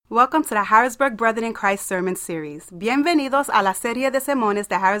Welcome to the Harrisburg Brethren in Christ Sermon Series. Bienvenidos a la serie de sermones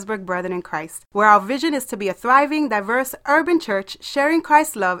de Harrisburg Brethren in Christ, where our vision is to be a thriving, diverse urban church sharing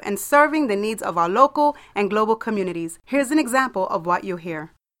Christ's love and serving the needs of our local and global communities. Here's an example of what you'll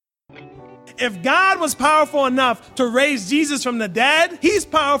hear. If God was powerful enough to raise Jesus from the dead, He's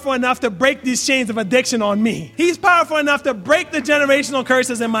powerful enough to break these chains of addiction on me. He's powerful enough to break the generational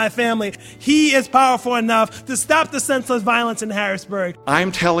curses in my family. He is powerful enough to stop the senseless violence in Harrisburg.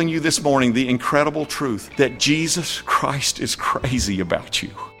 I'm telling you this morning the incredible truth that Jesus Christ is crazy about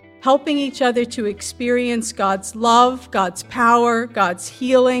you. Helping each other to experience God's love, God's power, God's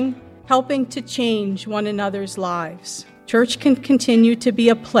healing, helping to change one another's lives. Church can continue to be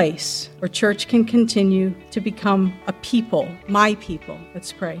a place, or church can continue to become a people, my people.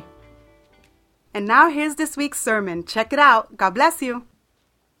 Let's pray. And now here's this week's sermon. Check it out. God bless you.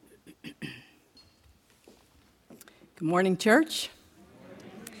 Good morning, church.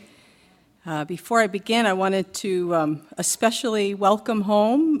 Before I begin, I wanted to especially welcome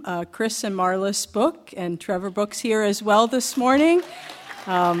home Chris and Marla's book, and Trevor Brooks here as well this morning.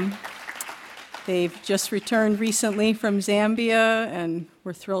 They've just returned recently from Zambia, and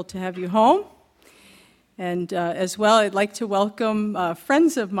we're thrilled to have you home. And as well, I'd like to welcome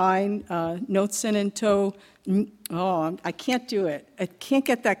friends of mine, Notson and To. Oh, I can't do it. I can't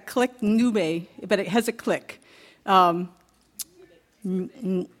get that click, Nube, but it has a click. I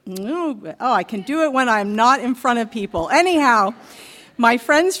can do it when I'm not in front of people. Anyhow, my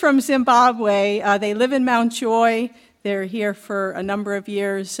friends from Zimbabwe, they live in Mount Joy. They're here for a number of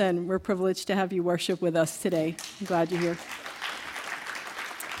years, and we're privileged to have you worship with us today. I'm glad you're here.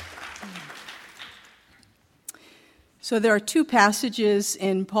 So there are two passages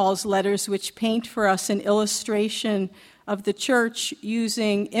in Paul's letters which paint for us an illustration of the church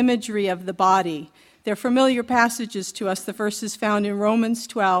using imagery of the body. They're familiar passages to us. The first is found in Romans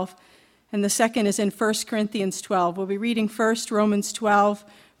 12, and the second is in 1 Corinthians 12. We'll be reading first Romans 12,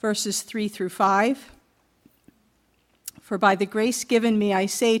 verses 3 through 5. For by the grace given me, I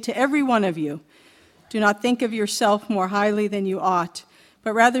say to every one of you, do not think of yourself more highly than you ought,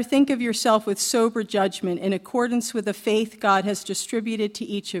 but rather think of yourself with sober judgment in accordance with the faith God has distributed to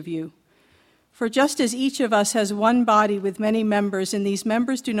each of you. For just as each of us has one body with many members, and these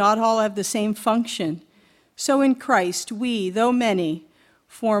members do not all have the same function, so in Christ we, though many,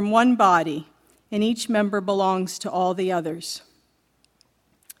 form one body, and each member belongs to all the others.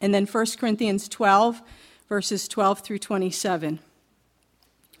 And then 1 Corinthians 12, verses 12 through 27.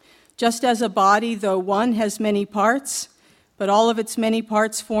 Just as a body, though one, has many parts, but all of its many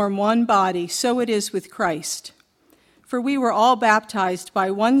parts form one body, so it is with Christ. For we were all baptized by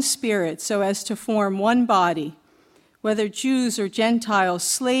one Spirit so as to form one body, whether Jews or Gentiles,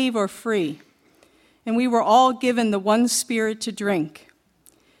 slave or free, and we were all given the one Spirit to drink.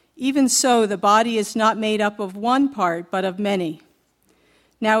 Even so, the body is not made up of one part, but of many.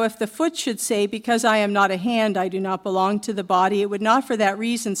 Now, if the foot should say, because I am not a hand, I do not belong to the body, it would not for that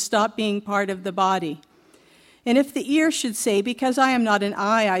reason stop being part of the body. And if the ear should say, because I am not an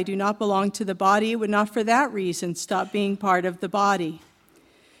eye, I do not belong to the body, it would not for that reason stop being part of the body.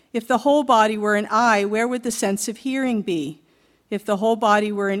 If the whole body were an eye, where would the sense of hearing be? If the whole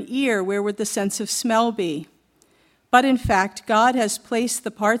body were an ear, where would the sense of smell be? But in fact, God has placed the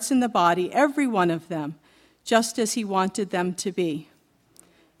parts in the body, every one of them, just as He wanted them to be.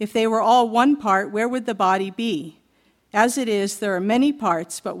 If they were all one part, where would the body be? As it is, there are many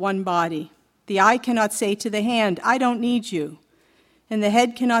parts, but one body. The eye cannot say to the hand, I don't need you. And the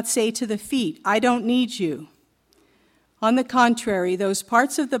head cannot say to the feet, I don't need you. On the contrary, those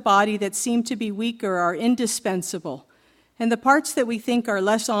parts of the body that seem to be weaker are indispensable. And the parts that we think are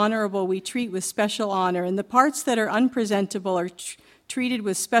less honorable we treat with special honor. And the parts that are unpresentable are treated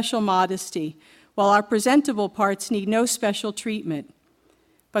with special modesty, while our presentable parts need no special treatment.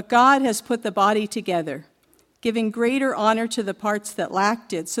 But God has put the body together, giving greater honor to the parts that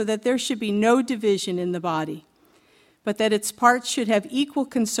lacked it, so that there should be no division in the body, but that its parts should have equal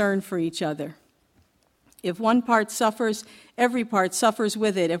concern for each other. If one part suffers, every part suffers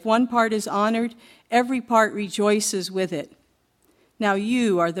with it. If one part is honored, every part rejoices with it. Now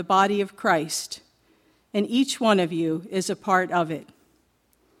you are the body of Christ, and each one of you is a part of it.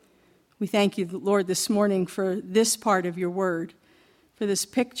 We thank you, Lord, this morning for this part of your word, for this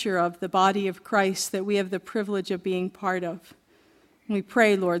picture of the body of Christ that we have the privilege of being part of. And we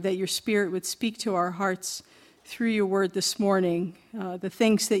pray, Lord, that your Spirit would speak to our hearts through your word this morning, the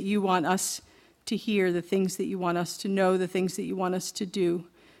things that you want us to hear, the things that you want us to know, the things that you want us to do.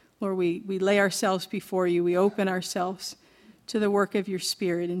 Lord, we lay ourselves before you. We open ourselves to the work of your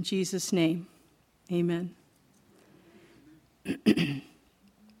Spirit. In Jesus' name, amen.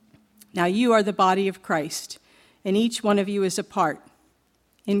 Now you are the body of Christ, and each one of you is a part.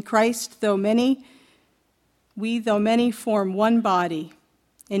 In Christ, though many form one body,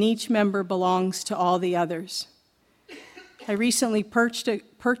 and each member belongs to all the others. I recently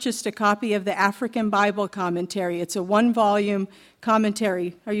purchased a copy of the African Bible Commentary. It's a one-volume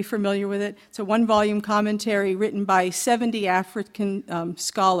commentary. Are you familiar with it? It's a one-volume commentary written by 70 African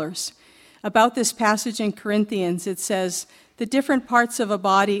scholars. About this passage in Corinthians, it says, "The different parts of a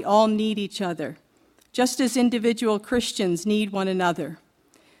body all need each other, just as individual Christians need one another.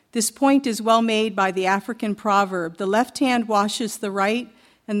 This point is well made by the African proverb, 'The left hand washes the right,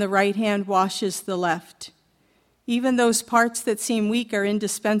 and the right hand washes the left.' Even those parts that seem weak are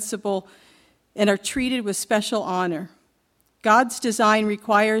indispensable and are treated with special honor. God's design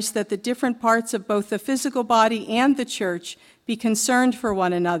requires that the different parts of both the physical body and the church be concerned for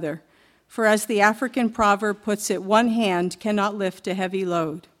one another. For as the African proverb puts it, one hand cannot lift a heavy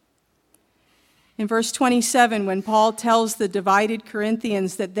load." In verse 27, when Paul tells the divided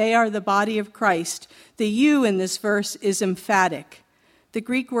Corinthians that they are the body of Christ, the "you" in this verse is emphatic. The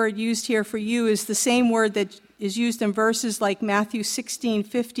Greek word used here for "you" is the same word that is used in verses like Matthew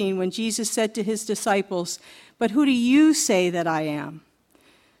 16:15, when Jesus said to his disciples, "But who do you say that I am?"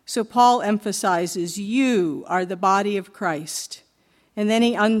 So Paul emphasizes, you are the body of Christ. And then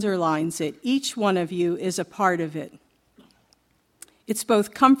he underlines it. Each one of you is a part of it. It's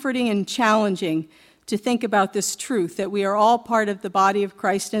both comforting and challenging to think about this truth, that we are all part of the body of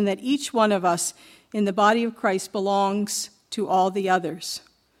Christ and that each one of us in the body of Christ belongs to all the others.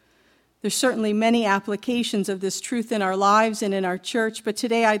 There's certainly many applications of this truth in our lives and in our church, but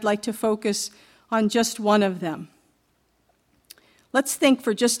today I'd like to focus on just one of them. Let's think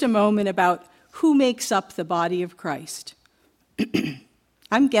for just a moment about who makes up the body of Christ.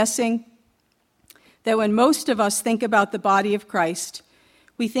 I'm guessing that when most of us think about the body of Christ,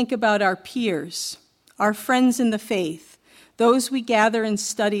 we think about our peers, our friends in the faith, those we gather in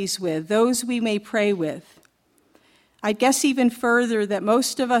studies with, those we may pray with. I'd guess even further that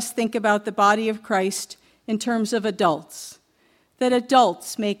most of us think about the body of Christ in terms of adults, that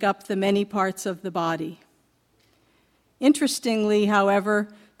adults make up the many parts of the body. Interestingly, however,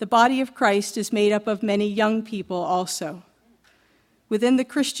 the body of Christ is made up of many young people also. Within the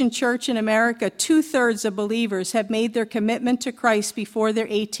Christian church in America, 2/3 of believers have made their commitment to Christ before their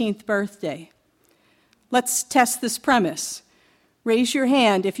 18th birthday. Let's test this premise. Raise your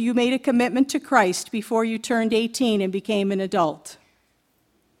hand if you made a commitment to Christ before you turned 18 and became an adult.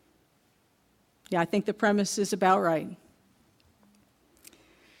 Yeah, I think the premise is about right.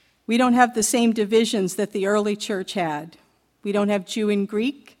 We don't have the same divisions that the early church had. We don't have Jew and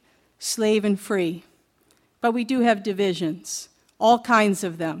Greek, slave and free. But we do have divisions. All kinds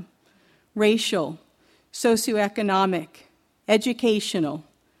of them: racial, socioeconomic, educational,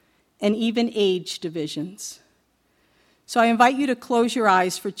 and even age divisions. So I invite you to close your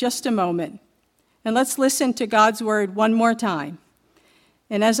eyes for just a moment, and let's listen to God's word one more time.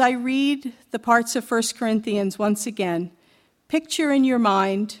 And as I read the parts of 1 Corinthians once again, picture in your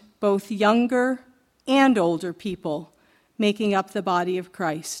mind both younger and older people making up the body of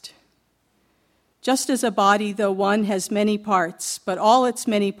Christ. Just as a body, though one, has many parts, but all its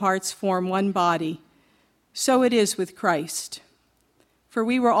many parts form one body, so it is with Christ. For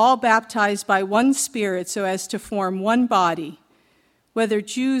we were all baptized by one Spirit so as to form one body, whether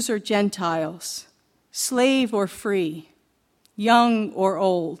Jews or Gentiles, slave or free, young or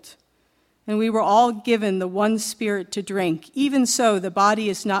old. And we were all given the one Spirit to drink. Even so, the body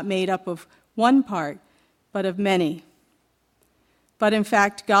is not made up of one part, but of many. But in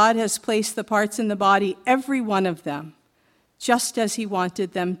fact, God has placed the parts in the body, every one of them, just as he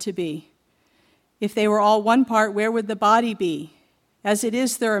wanted them to be. If they were all one part, where would the body be? As it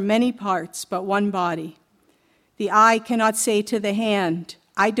is, there are many parts, but one body. The eye cannot say to the hand,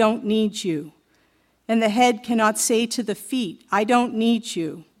 "I don't need you." And the head cannot say to the feet, "I don't need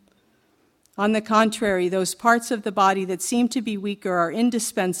you." On the contrary, those parts of the body that seem to be weaker are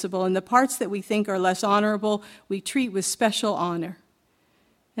indispensable, and the parts that we think are less honorable, we treat with special honor.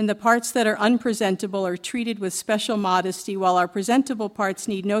 And the parts that are unpresentable are treated with special modesty, while our presentable parts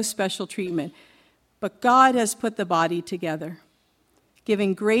need no special treatment. But God has put the body together,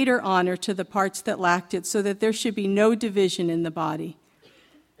 giving greater honor to the parts that lacked it, so that there should be no division in the body,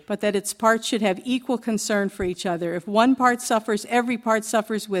 but that its parts should have equal concern for each other. If one part suffers, every part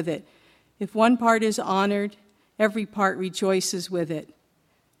suffers with it. If one part is honored, every part rejoices with it.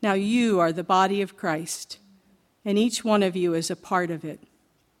 Now you are the body of Christ, and each one of you is a part of it.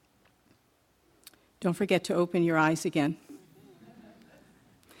 Don't forget to open your eyes again.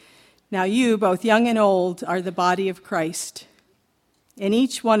 Now you, both young and old, are the body of Christ. and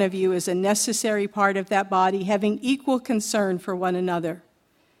each one of you is a necessary part of that body, having equal concern for one another.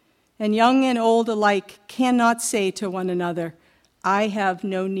 And young and old alike cannot say to one another, I have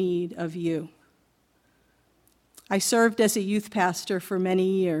no need of you. I served as a youth pastor for many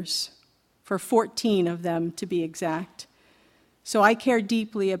years, for 14 of them to be exact. So I care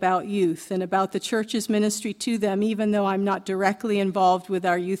deeply about youth and about the church's ministry to them, even though I'm not directly involved with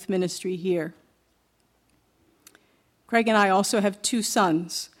our youth ministry here. Craig and I also have 2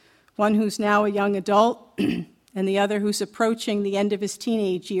 sons, one who's now a young adult and the other who's approaching the end of his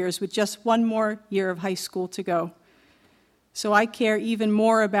teenage years with just one more year of high school to go. So I care even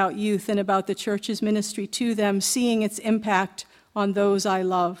more about youth and about the church's ministry to them, seeing its impact on those I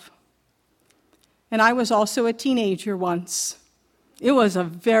love. And I was also a teenager once. It was a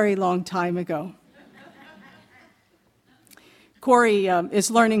very long time ago. Corey is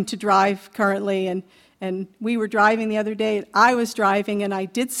learning to drive currently, and we were driving the other day. I was driving, and I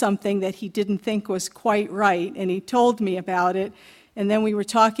did something that he didn't think was quite right, and he told me about it. And then we were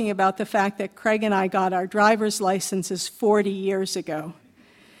talking about the fact that Craig and I got our driver's licenses 40 years ago,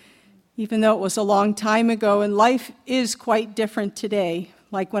 even though it was a long time ago, and life is quite different today.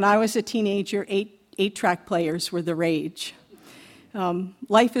 Like when I was a teenager, eight-track players were the rage.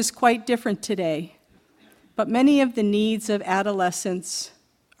 Life is quite different today, but many of the needs of adolescence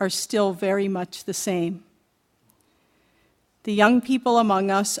are still very much the same. The young people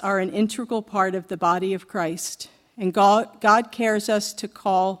among us are an integral part of the body of Christ, and God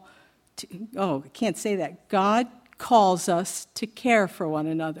calls us to care for one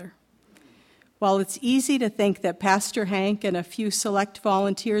another. While it's easy to think that Pastor Hank and a few select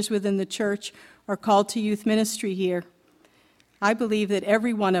volunteers within the church are called to youth ministry here, I believe that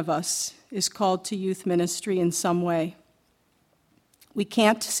every one of us is called to youth ministry in some way. We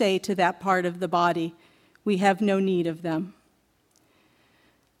can't say to that part of the body, we have no need of them.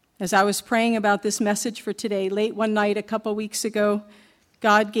 As I was praying about this message for today, late one night a couple weeks ago,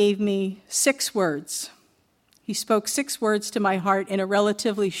 God gave me 6 words. He spoke 6 words to my heart in a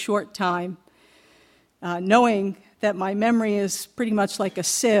relatively short time. Knowing that my memory is pretty much like a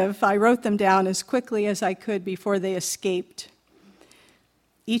sieve, I wrote them down as quickly as I could before they escaped.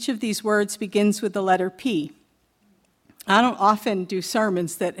 Each of these words begins with the letter P. I don't often do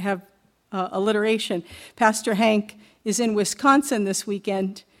sermons that have alliteration. Pastor Hank is in Wisconsin this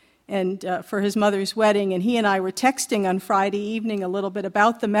weekend and for his mother's wedding, and he and I were texting on Friday evening a little bit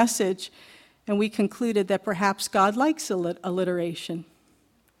about the message, and we concluded that perhaps God likes alliteration.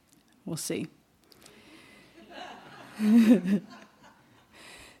 We'll see.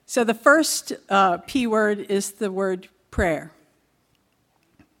 So the first P word is the word prayer.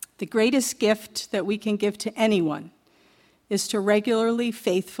 The greatest gift that we can give to anyone is to regularly,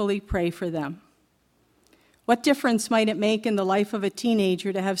 faithfully pray for them. What difference might it make in the life of a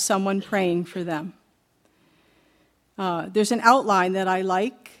teenager to have someone praying for them? There's an outline that I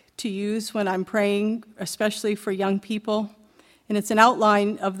like to use when I'm praying, especially for young people, and it's an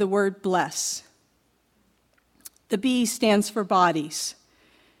outline of the word bless. The B stands for bodies.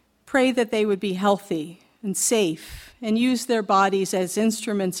 Pray that they would be healthy and safe and use their bodies as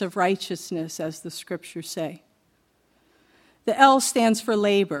instruments of righteousness, as the scriptures say. The L stands for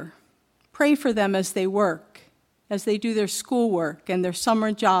labor. Pray for them as they work, as they do their schoolwork and their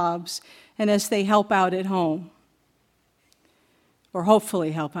summer jobs, and as they help out at home, or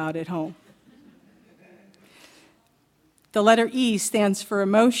hopefully help out at home. The letter E stands for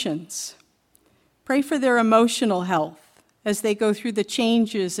emotions. Pray for their emotional health as they go through the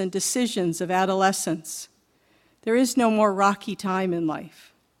changes and decisions of adolescence. There is no more rocky time in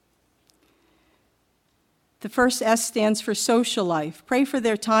life. The first S stands for social life. Pray for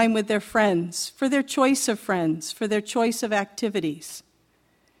their time with their friends, for their choice of friends, for their choice of activities.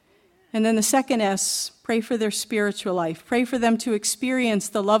 And then the second S, pray for their spiritual life. Pray for them to experience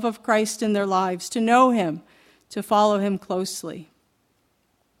the love of Christ in their lives, to know Him, to follow Him closely.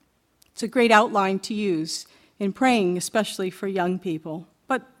 It's a great outline to use in praying, especially for young people,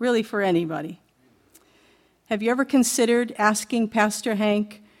 but really for anybody. Have you ever considered asking Pastor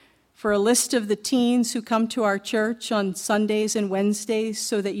Hank for a list of the teens who come to our church on Sundays and Wednesdays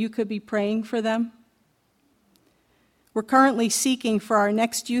so that you could be praying for them? We're currently seeking for our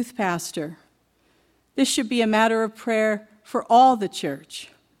next youth pastor. This should be a matter of prayer for all the church.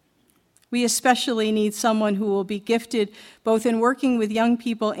 We especially need someone who will be gifted both in working with young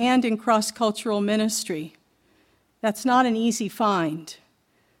people and in cross-cultural ministry. That's not an easy find.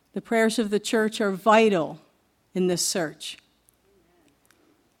 The prayers of the church are vital in this search.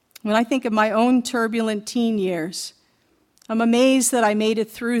 When I think of my own turbulent teen years, I'm amazed that I made it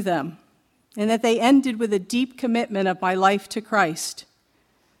through them, and that they ended with a deep commitment of my life to Christ.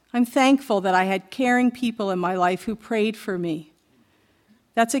 I'm thankful that I had caring people in my life who prayed for me.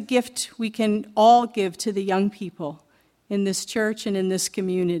 That's a gift we can all give to the young people in this church and in this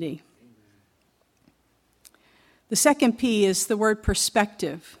community. The second P is the word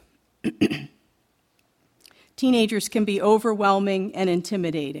perspective. Teenagers can be overwhelming and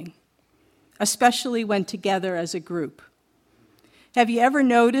intimidating, especially when together as a group. Have you ever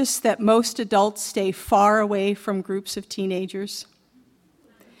noticed that most adults stay far away from groups of teenagers?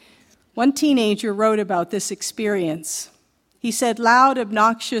 One teenager wrote about this experience. He said, "Loud,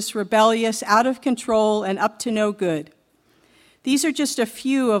 obnoxious, rebellious, out of control, and up to no good. These are just a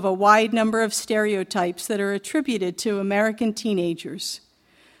few of a wide number of stereotypes that are attributed to American teenagers.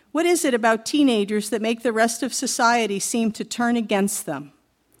 What is it about teenagers that make the rest of society seem to turn against them?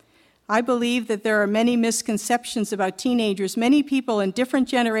 I believe that there are many misconceptions about teenagers. Many people in different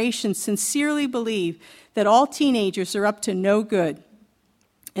generations sincerely believe that all teenagers are up to no good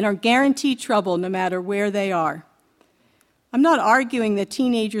and are guaranteed trouble no matter where they are. I'm not arguing that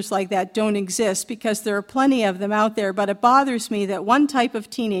teenagers like that don't exist, because there are plenty of them out there, but it bothers me that one type of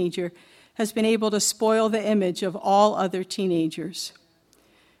teenager has been able to spoil the image of all other teenagers.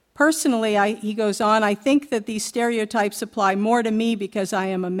 Personally," he goes on, "I think that these stereotypes apply more to me because I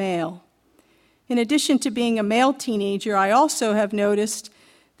am a male. In addition to being a male teenager, I also have noticed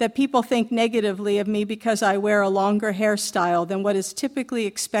that people think negatively of me because I wear a longer hairstyle than what is typically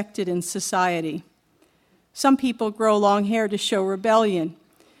expected in society. Some people grow long hair to show rebellion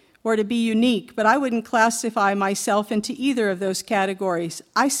or to be unique, but I wouldn't classify myself into either of those categories.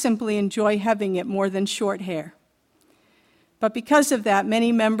 I simply enjoy having it more than short hair. But because of that,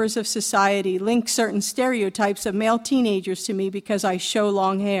 many members of society link certain stereotypes of male teenagers to me because I show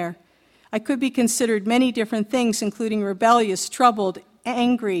long hair. I could be considered many different things, including rebellious, troubled,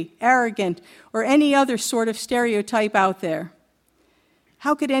 angry, arrogant, or any other sort of stereotype out there.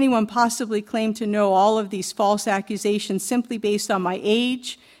 How could anyone possibly claim to know all of these false accusations simply based on my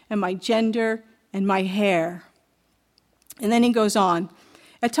age and my gender and my hair?" And then he goes on,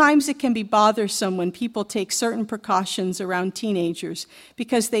 "At times it can be bothersome when people take certain precautions around teenagers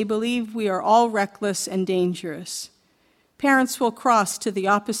because they believe we are all reckless and dangerous. Parents will cross to the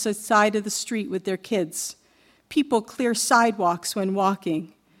opposite side of the street with their kids. People clear sidewalks when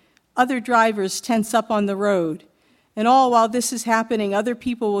walking. Other drivers tense up on the road. And all while this is happening, other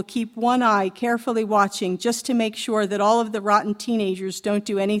people will keep one eye carefully watching just to make sure that all of the rotten teenagers don't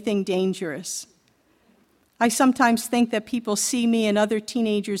do anything dangerous. I sometimes think that people see me and other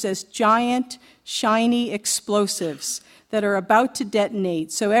teenagers as giant, shiny explosives that are about to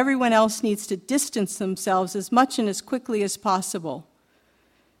detonate, so everyone else needs to distance themselves as much and as quickly as possible.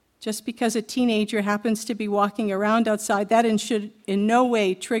 Just because a teenager happens to be walking around outside, that should in no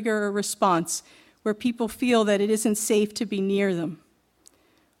way trigger a response where people feel that it isn't safe to be near them.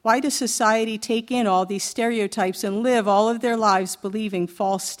 Why does society take in all these stereotypes and live all of their lives believing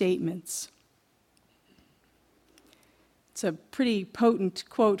false statements?" It's a pretty potent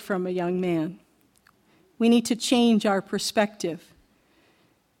quote from a young man. We need to change our perspective.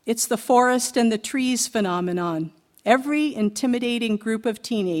 It's the forest and the trees phenomenon. Every intimidating group of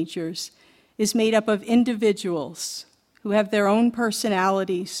teenagers is made up of individuals who have their own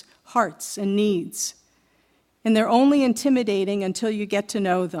personalities, hearts, and needs. And they're only intimidating until you get to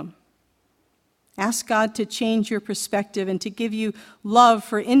know them. Ask God to change your perspective and to give you love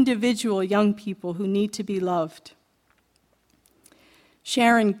for individual young people who need to be loved.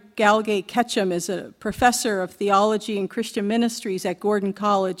 Sharon Galgate Ketchum is a professor of theology and Christian ministries at Gordon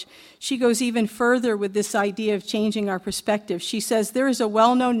College. She goes even further with this idea of changing our perspective. She says, "There is a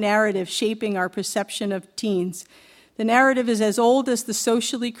well-known narrative shaping our perception of teens. The narrative is as old as the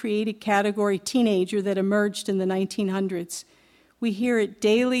socially created category teenager that emerged in the 1900s. We hear it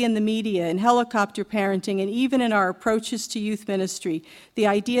daily in the media, in helicopter parenting, and even in our approaches to youth ministry, the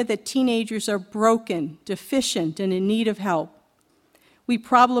idea that teenagers are broken, deficient, and in need of help. We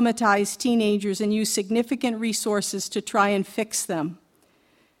problematize teenagers and use significant resources to try and fix them.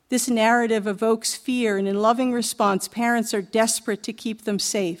 This narrative evokes fear, and in loving response, parents are desperate to keep them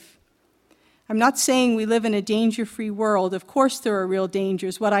safe. I'm not saying we live in a danger-free world. Of course there are real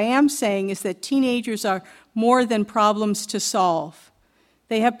dangers. What I am saying is that teenagers are more than problems to solve.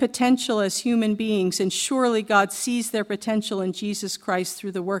 They have potential as human beings, and surely God sees their potential in Jesus Christ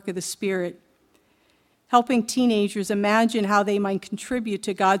through the work of the Spirit. Helping teenagers imagine how they might contribute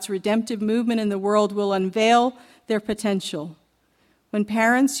to God's redemptive movement in the world will unveil their potential. When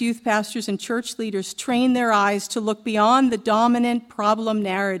parents, youth pastors, and church leaders train their eyes to look beyond the dominant problem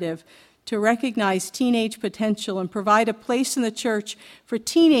narrative to recognize teenage potential and provide a place in the church for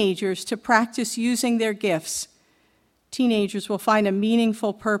teenagers to practice using their gifts, teenagers will find a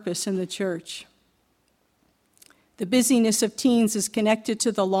meaningful purpose in the church. The busyness of teens is connected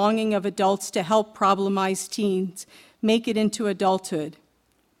to the longing of adults to help problemized teens make it into adulthood.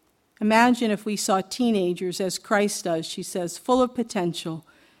 Imagine if we saw teenagers as Christ does, she says, full of potential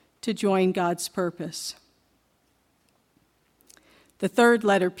to join God's purpose. The third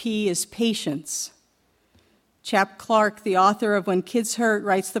letter, P, is patience. Chap Clark, the author of When Kids Hurt,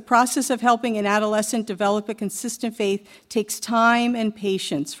 writes, "The process of helping an adolescent develop a consistent faith takes time and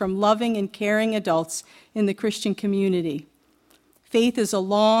patience from loving and caring adults in the Christian community. Faith is a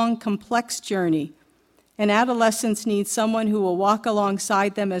long, complex journey, and adolescents need someone who will walk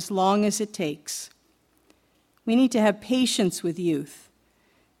alongside them as long as it takes. We need to have patience with youth.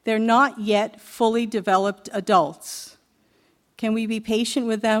 They're not yet fully developed adults. Can we be patient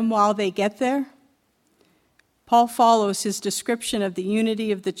with them while they get there?" Paul follows his description of the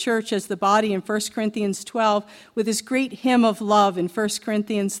unity of the church as the body in 1 Corinthians 12 with his great hymn of love in 1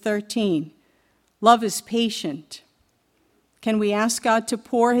 Corinthians 13. Love is patient. Can we ask God to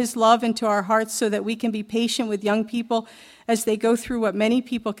pour his love into our hearts so that we can be patient with young people as they go through what many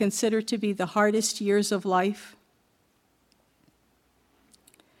people consider to be the hardest years of life?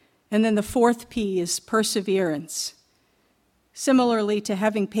 And then the fourth P is perseverance. Similarly to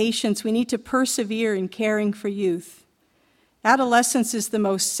having patience, we need to persevere in caring for youth. Adolescence is the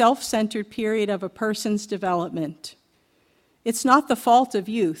most self-centered period of a person's development. It's not the fault of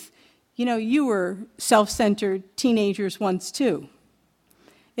youth. You know, you were self-centered teenagers once too.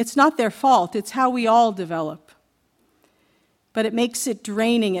 It's not their fault, it's how we all develop. But it makes it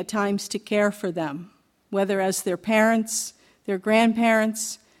draining at times to care for them, whether as their parents, their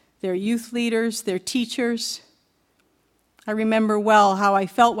grandparents, their youth leaders, their teachers. I remember well how I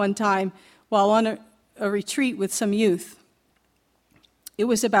felt one time while on a retreat with some youth. It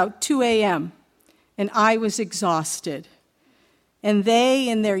was about 2 a.m., and I was exhausted. And they,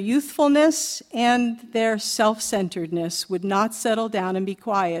 in their youthfulness and their self-centeredness, would not settle down and be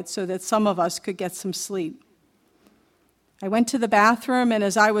quiet so that some of us could get some sleep. I went to the bathroom, and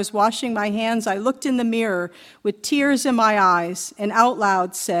as I was washing my hands, I looked in the mirror with tears in my eyes and out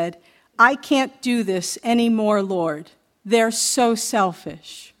loud said, "I can't do this anymore, Lord. They're so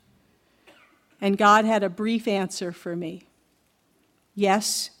selfish." And God had a brief answer for me.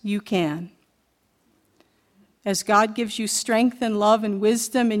 Yes, you can. As God gives you strength and love and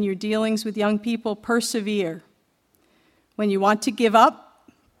wisdom in your dealings with young people, persevere. When you want to give up,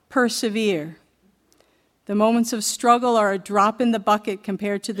 persevere. The moments of struggle are a drop in the bucket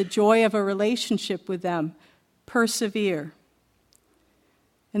compared to the joy of a relationship with them. Persevere.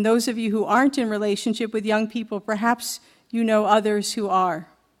 And those of you who aren't in relationship with young people, perhaps you know others who are.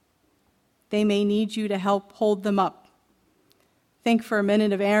 They may need you to help hold them up. Think for a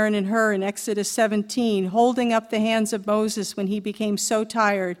minute of Aaron and Hur in Exodus 17, holding up the hands of Moses when he became so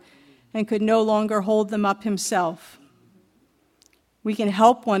tired and could no longer hold them up himself. We can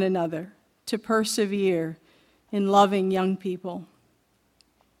help one another to persevere in loving young people.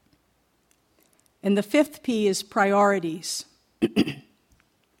 And the fifth P is priorities.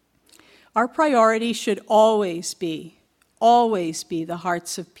 Our priority should always be the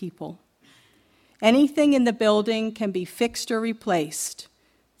hearts of people. Anything in the building can be fixed or replaced.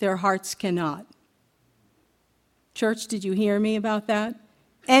 Their hearts cannot. Church, did you hear me about that?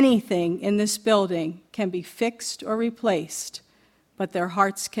 Anything in this building can be fixed or replaced, but their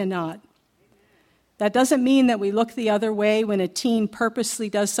hearts cannot. That doesn't mean that we look the other way when a teen purposely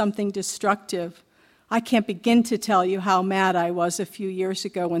does something destructive. I can't begin to tell you how mad I was a few years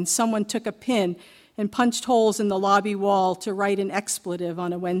ago when someone took a pin and punched holes in the lobby wall to write an expletive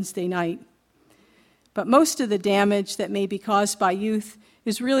on a Wednesday night. But most of the damage that may be caused by youth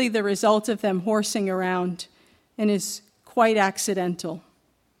is really the result of them horsing around and is quite accidental.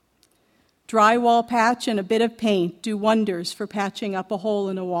 Drywall patch and a bit of paint do wonders for patching up a hole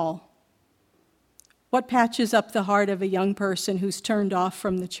in a wall. What patches up the heart of a young person who's turned off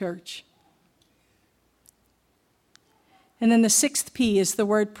from the church? And then the sixth P is the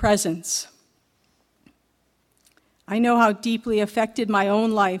word presence. I know how deeply affected my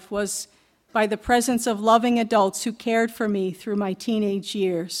own life was by the presence of loving adults who cared for me through my teenage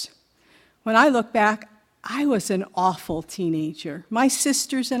years. When I look back, I was an awful teenager. My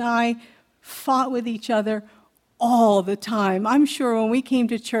sisters and I fought with each other all the time. I'm sure when we came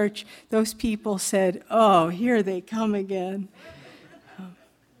to church, those people said, "Oh, here they come again."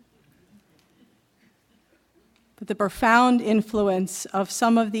 But the profound influence of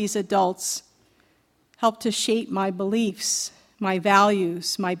some of these adults helped to shape my beliefs, my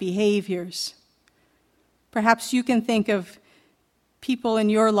values, my behaviors. Perhaps you can think of people in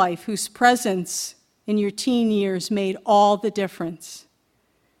your life whose presence in your teen years made all the difference.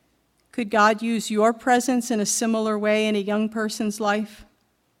 Could God use your presence in a similar way in a young person's life?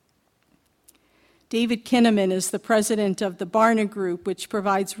 David Kinnaman is the president of the Barna Group, which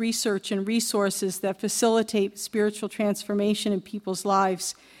provides research and resources that facilitate spiritual transformation in people's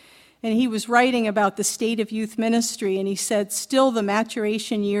lives. And he was writing about the state of youth ministry, and he said, still the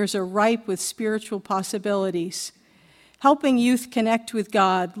maturation years are ripe with spiritual possibilities. Helping youth connect with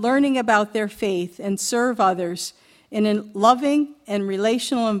God, learning about their faith, and serve others in a loving and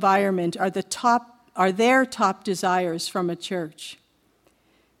relational environment are their top desires from a church.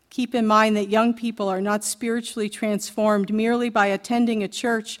 Keep in mind that young people are not spiritually transformed merely by attending a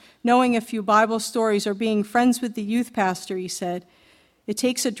church, knowing a few Bible stories, or being friends with the youth pastor, he said. It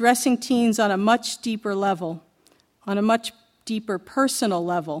takes addressing teens on a much deeper level, on a much deeper personal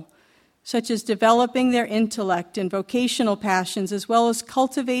level, such as developing their intellect and vocational passions, as well as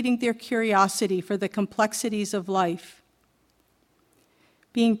cultivating their curiosity for the complexities of life.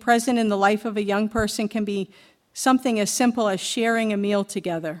 Being present in the life of a young person can be something as simple as sharing a meal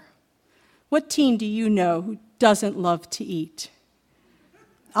together. What teen do you know who doesn't love to eat?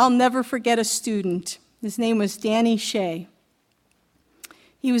 I'll never forget a student. His name was Danny Shea.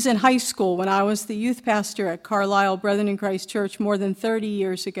 He was in high school when I was the youth pastor at Carlisle Brethren in Christ Church more than 30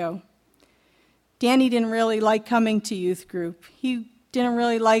 years ago. Danny didn't really like coming to youth group. He didn't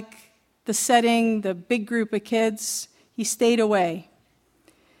really like the setting, the big group of kids. He stayed away.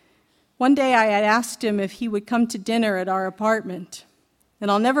 One day I had asked him if he would come to dinner at our apartment, and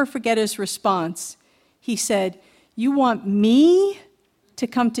I'll never forget his response. He said, "You want me to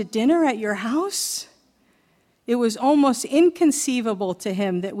come to dinner at your house?" It was almost inconceivable to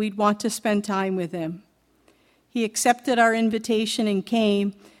him that we'd want to spend time with him. He accepted our invitation and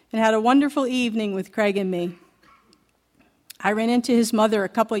came and had a wonderful evening with Craig and me. I ran into his mother a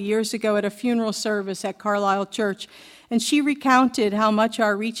couple of years ago at a funeral service at Carlisle Church, and she recounted how much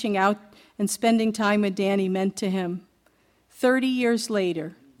our reaching out and spending time with Danny meant to him. 30 years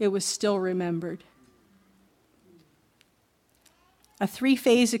later, it was still remembered. A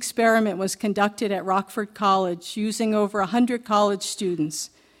 3-phase experiment was conducted at Rockford College using over 100 college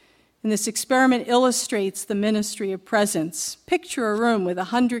students. And this experiment illustrates the ministry of presence. Picture a room with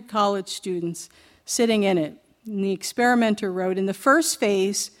 100 college students sitting in it. And the experimenter wrote, in the first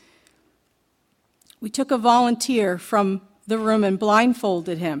phase, we took a volunteer from the room and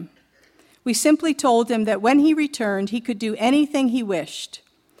blindfolded him. We simply told him that when he returned, he could do anything he wished.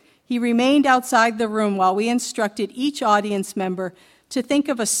 He remained outside the room while we instructed each audience member to think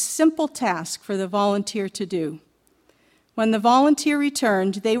of a simple task for the volunteer to do. When the volunteer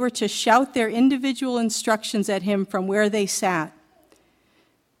returned, they were to shout their individual instructions at him from where they sat.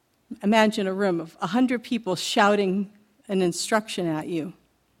 Imagine a room of 100 people shouting an instruction at you.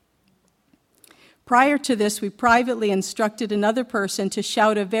 Prior to this, we privately instructed another person to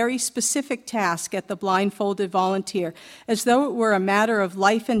shout a very specific task at the blindfolded volunteer, as though it were a matter of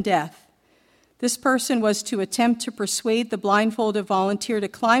life and death. This person was to attempt to persuade the blindfolded volunteer to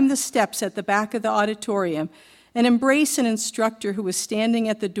climb the steps at the back of the auditorium and embrace an instructor who was standing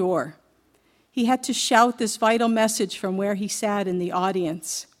at the door. He had to shout this vital message from where he sat in the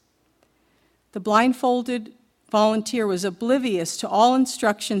audience. The blindfolded volunteer was oblivious to all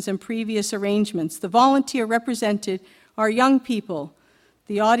instructions and previous arrangements. The volunteer represented our young people.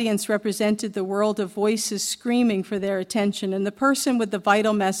 The audience represented the world of voices screaming for their attention, and the person with the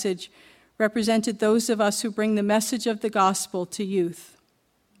vital message represented those of us who bring the message of the gospel to youth.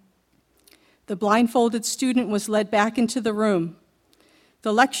 The blindfolded student was led back into the room.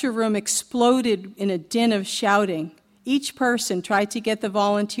 The lecture room exploded in a din of shouting. Each person tried to get the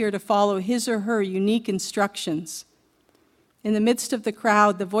volunteer to follow his or her unique instructions. In the midst of the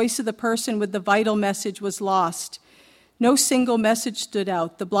crowd, the voice of the person with the vital message was lost. No single message stood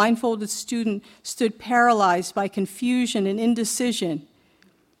out. The blindfolded student stood paralyzed by confusion and indecision.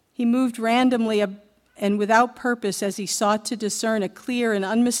 He moved randomly and without purpose as he sought to discern a clear and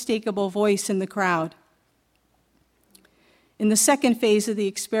unmistakable voice in the crowd. In the second phase of the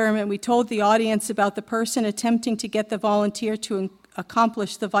experiment, we told the audience about the person attempting to get the volunteer to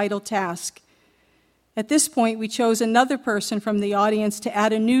accomplish the vital task. At this point, we chose another person from the audience to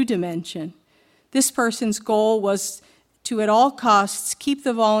add a new dimension. This person's goal was to, at all costs, keep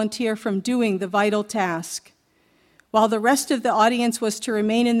the volunteer from doing the vital task. While the rest of the audience was to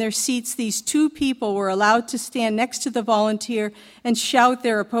remain in their seats, these two people were allowed to stand next to the volunteer and shout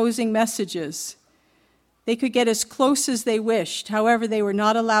their opposing messages. They could get as close as they wished. However, they were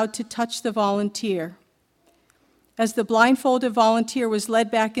not allowed to touch the volunteer. As the blindfolded volunteer was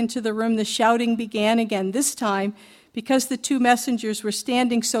led back into the room, the shouting began again. This time, because the two messengers were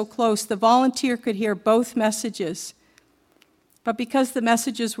standing so close, the volunteer could hear both messages. But because the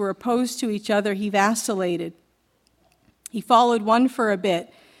messages were opposed to each other, he vacillated. He followed one for a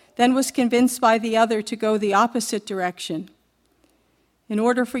bit, then was convinced by the other to go the opposite direction. In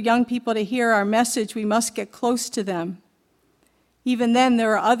order for young people to hear our message, we must get close to them. Even then,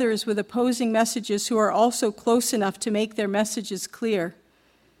 there are others with opposing messages who are also close enough to make their messages clear.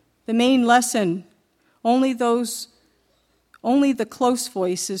 The main lesson, only the close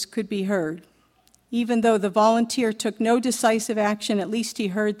voices could be heard. Even though the volunteer took no decisive action, at least he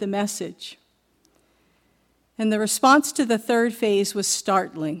heard the message. And the response to the third phase was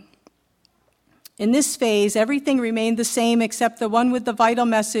startling. In this phase, everything remained the same except the one with the vital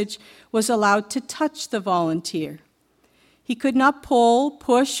message was allowed to touch the volunteer. He could not pull,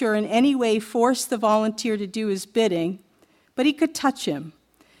 push, or in any way force the volunteer to do his bidding, but he could touch him,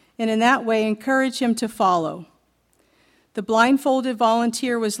 and in that way encourage him to follow. The blindfolded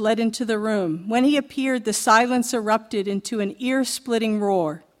volunteer was led into the room. When he appeared, the silence erupted into an ear-splitting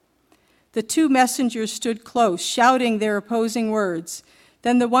roar. The two messengers stood close, shouting their opposing words.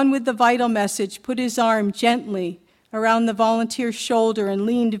 Then the one with the vital message put his arm gently around the volunteer's shoulder and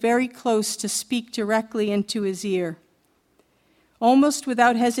leaned very close to speak directly into his ear. Almost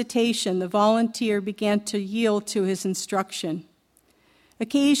without hesitation, the volunteer began to yield to his instruction.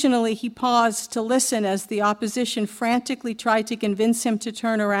 Occasionally, he paused to listen as the opposition frantically tried to convince him to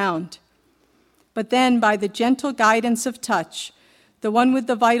turn around. But then, by the gentle guidance of touch, the one with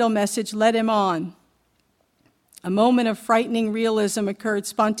the vital message led him on. A moment of frightening realism occurred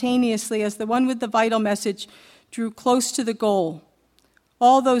spontaneously as the one with the vital message drew close to the goal.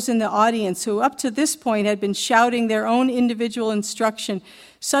 All those in the audience who up to this point had been shouting their own individual instruction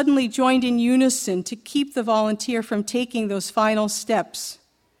suddenly joined in unison to keep the volunteer from taking those final steps.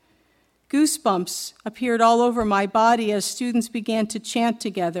 Goosebumps appeared all over my body as students began to chant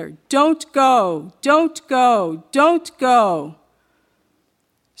together, "Don't go, don't go, don't go."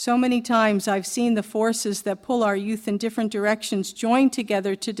 So many times I've seen the forces that pull our youth in different directions join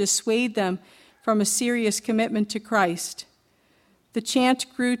together to dissuade them from a serious commitment to Christ. The chant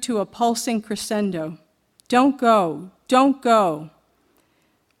grew to a pulsing crescendo. Don't go, don't go.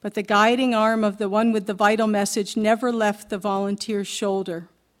 But the guiding arm of the one with the vital message never left the volunteer's shoulder.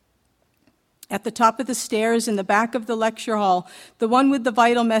 At the top of the stairs in the back of the lecture hall, the one with the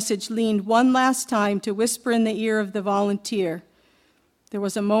vital message leaned one last time to whisper in the ear of the volunteer. There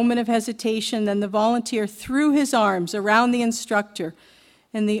was a moment of hesitation, then the volunteer threw his arms around the instructor,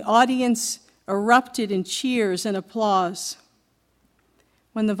 and the audience erupted in cheers and applause.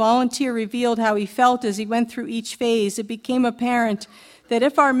 When the volunteer revealed how he felt as he went through each phase, it became apparent that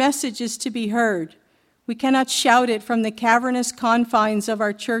if our message is to be heard, we cannot shout it from the cavernous confines of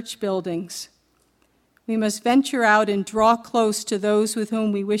our church buildings. We must venture out and draw close to those with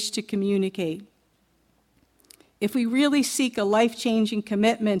whom we wish to communicate. If we really seek a life-changing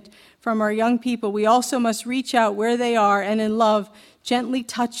commitment from our young people, we also must reach out where they are and in love gently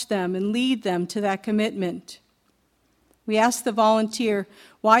touch them and lead them to that commitment. We asked the volunteer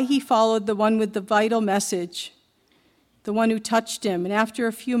why he followed the one with the vital message, the one who touched him, and after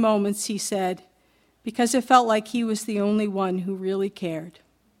a few moments he said, because it felt like he was the only one who really cared.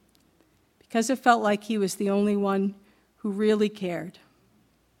 Because it felt like he was the only one who really cared.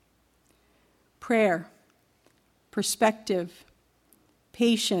 Prayer, perspective,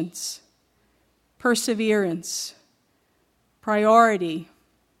 patience, perseverance, priority,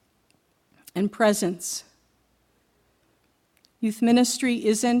 and presence. Youth ministry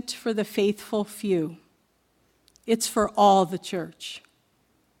isn't for the faithful few. It's for all the church.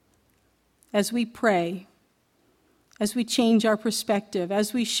 As we pray, as we change our perspective,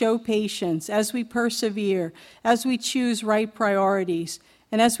 as we show patience, as we persevere, as we choose right priorities,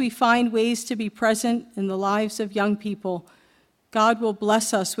 and as we find ways to be present in the lives of young people, God will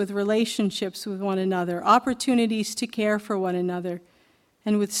bless us with relationships with one another, opportunities to care for one another,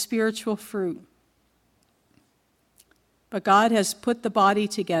 and with spiritual fruit. But God has put the body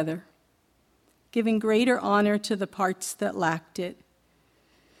together, giving greater honor to the parts that lacked it,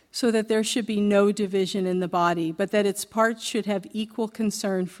 so that there should be no division in the body, but that its parts should have equal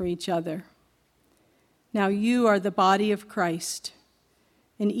concern for each other. Now you are the body of Christ,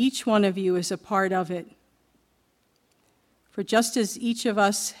 and each one of you is a part of it. For just as each of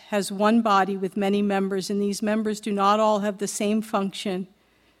us has one body with many members, and these members do not all have the same function,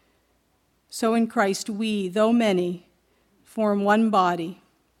 so in Christ we, though many, form one body,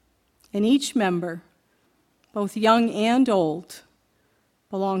 and each member, both young and old,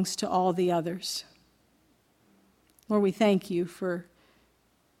 belongs to all the others. Lord, we thank you for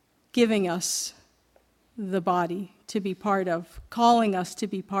giving us the body to be part of, calling us to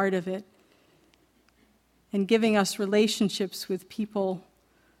be part of it, and giving us relationships with people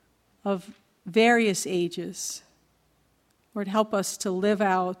of various ages. Lord, help us to live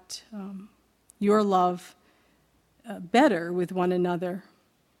out your love better with one another,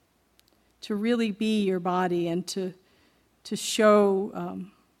 to really be your body and to show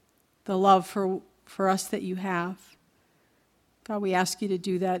the love for us that you have. God, we ask you to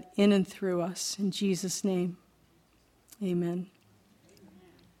do that in and through us. In Jesus' name, amen.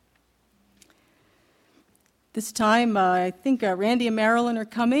 This time, I think Randy and Marilyn are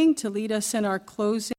coming to lead us in our closing.